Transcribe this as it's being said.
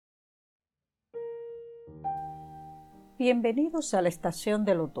Bienvenidos a la estación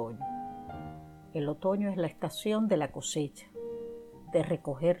del otoño. El otoño es la estación de la cosecha, de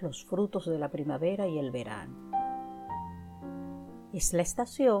recoger los frutos de la primavera y el verano. Es la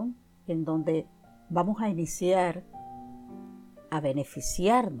estación en donde vamos a iniciar a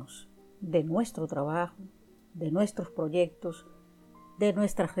beneficiarnos de nuestro trabajo, de nuestros proyectos, de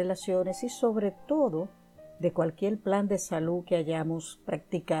nuestras relaciones y sobre todo de cualquier plan de salud que hayamos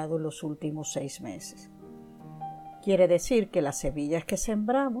practicado en los últimos 6 meses. Quiere decir que las semillas que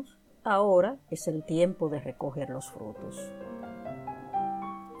sembramos, ahora es el tiempo de recoger los frutos.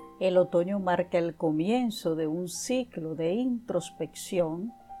 El otoño marca el comienzo de un ciclo de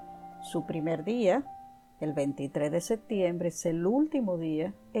introspección. Su primer día, el 23 de septiembre, es el último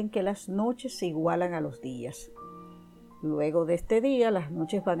día en que las noches se igualan a los días. Luego de este día, las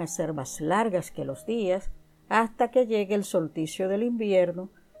noches van a ser más largas que los días hasta que llegue el solsticio del invierno,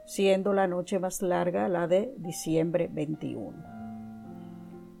 siendo la noche más larga la de diciembre 21.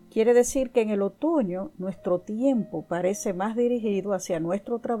 Quiere decir que en el otoño nuestro tiempo parece más dirigido hacia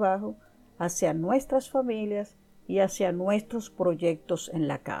nuestro trabajo, hacia nuestras familias y hacia nuestros proyectos en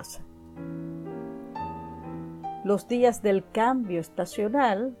la casa. Los días del cambio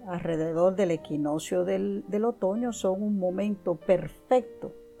estacional alrededor del equinoccio del otoño son un momento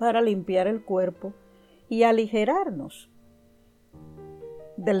perfecto para limpiar el cuerpo y aligerarnos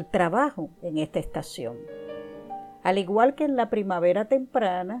del trabajo en esta estación. Al igual que en la primavera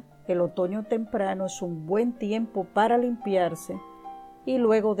temprana, el otoño temprano es un buen tiempo para limpiarse y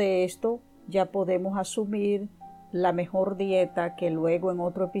luego de esto ya podemos asumir la mejor dieta que luego en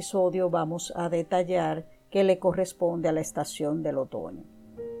otro episodio vamos a detallar que le corresponde a la estación del otoño.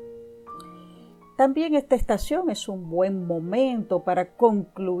 También esta estación es un buen momento para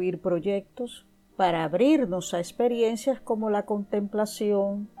concluir proyectos, para abrirnos a experiencias como la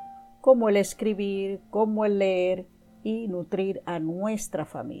contemplación, como el escribir, como el leer y nutrir a nuestra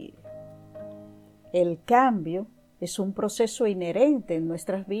familia. El cambio es un proceso inherente en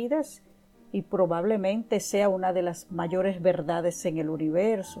nuestras vidas y probablemente sea una de las mayores verdades en el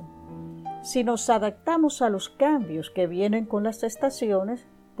universo. Si nos adaptamos a los cambios que vienen con las estaciones,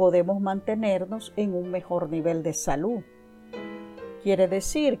 podemos mantenernos en un mejor nivel de salud. Quiere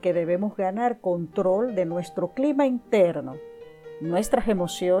decir que debemos ganar control de nuestro clima interno, nuestras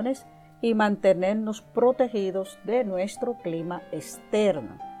emociones y mantenernos protegidos de nuestro clima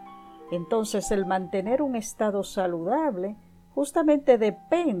externo. Entonces, el mantener un estado saludable justamente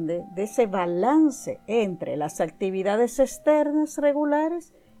depende de ese balance entre las actividades externas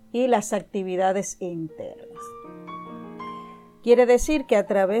regulares y las actividades internas. Quiere decir que a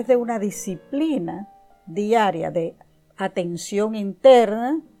través de una disciplina diaria de atención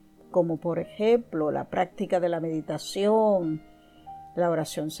interna, como por ejemplo la práctica de la meditación, la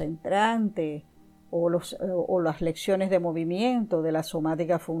oración centrante o las lecciones de movimiento de la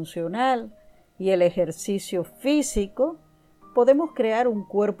somática funcional y el ejercicio físico, podemos crear un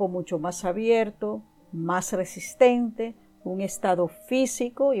cuerpo mucho más abierto, más resistente, un estado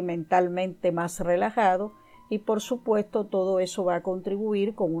físico y mentalmente más relajado y por supuesto todo eso va a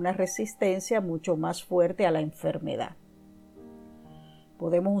contribuir con una resistencia mucho más fuerte a la enfermedad.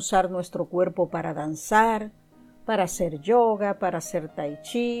 Podemos usar nuestro cuerpo para danzar, para hacer yoga, para hacer tai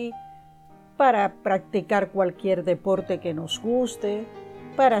chi, para practicar cualquier deporte que nos guste,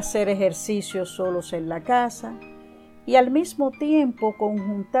 para hacer ejercicios solos en la casa y al mismo tiempo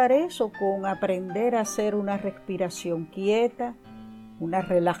conjuntar eso con aprender a hacer una respiración quieta, una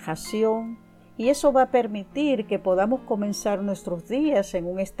relajación y eso va a permitir que podamos comenzar nuestros días en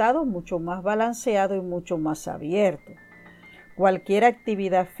un estado mucho más balanceado y mucho más abierto. Cualquier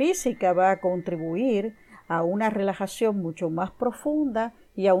actividad física va a contribuir a una relajación mucho más profunda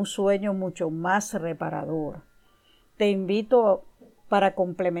y a un sueño mucho más reparador. Te invito para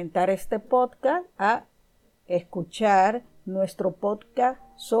complementar este podcast a escuchar nuestro podcast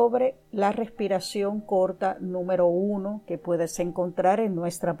sobre la respiración corta número 1 que puedes encontrar en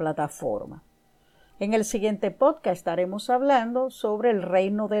nuestra plataforma. En el siguiente podcast estaremos hablando sobre el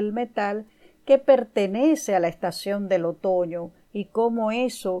reino del metal que pertenece a la estación del otoño y cómo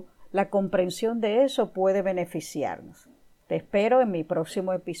eso, la comprensión de eso puede beneficiarnos. Te espero en mi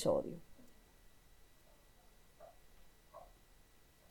próximo episodio.